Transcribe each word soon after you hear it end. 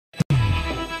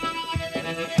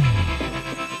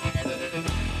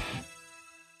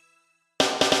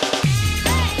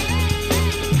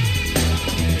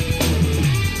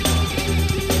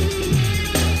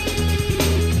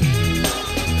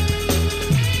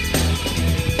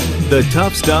The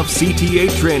TuffStuff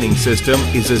CT8 training system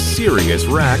is a serious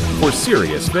rack for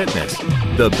serious fitness.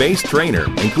 The base trainer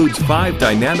includes 5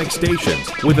 dynamic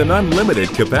stations with an unlimited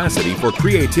capacity for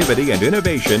creativity and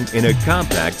innovation in a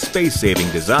compact,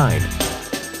 space-saving design.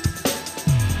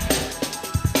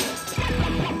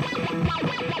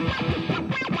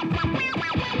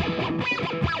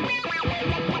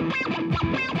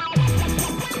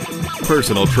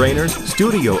 Personal trainers,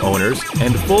 studio owners,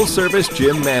 and full-service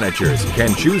gym managers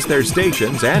can choose their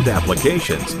stations and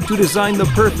applications to design the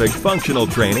perfect functional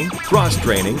training,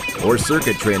 cross-training, or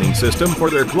circuit training system for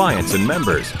their clients and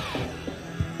members.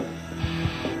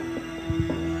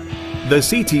 The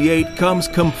CT8 comes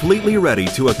completely ready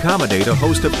to accommodate a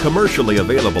host of commercially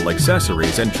available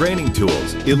accessories and training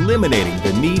tools, eliminating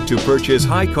the need to purchase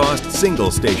high-cost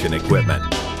single-station equipment.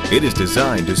 It is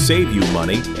designed to save you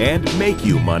money and make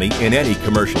you money in any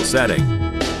commercial setting.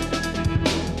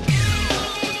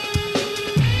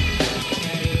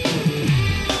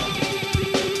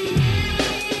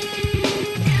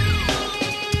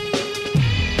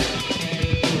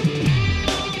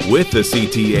 With the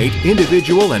CT8,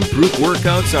 individual and group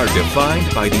workouts are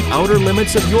defined by the outer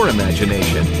limits of your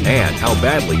imagination and how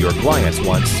badly your clients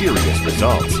want serious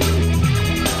results.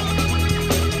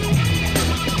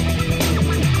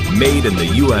 Made in the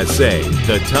USA,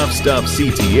 the TuffStuff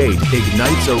CT8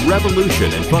 ignites a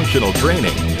revolution in functional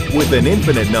training with an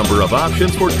infinite number of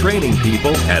options for training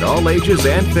people at all ages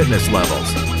and fitness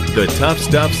levels. The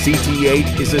TuffStuff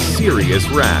CT8 is a serious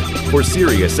rack for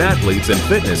serious athletes and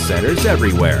fitness centers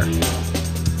everywhere.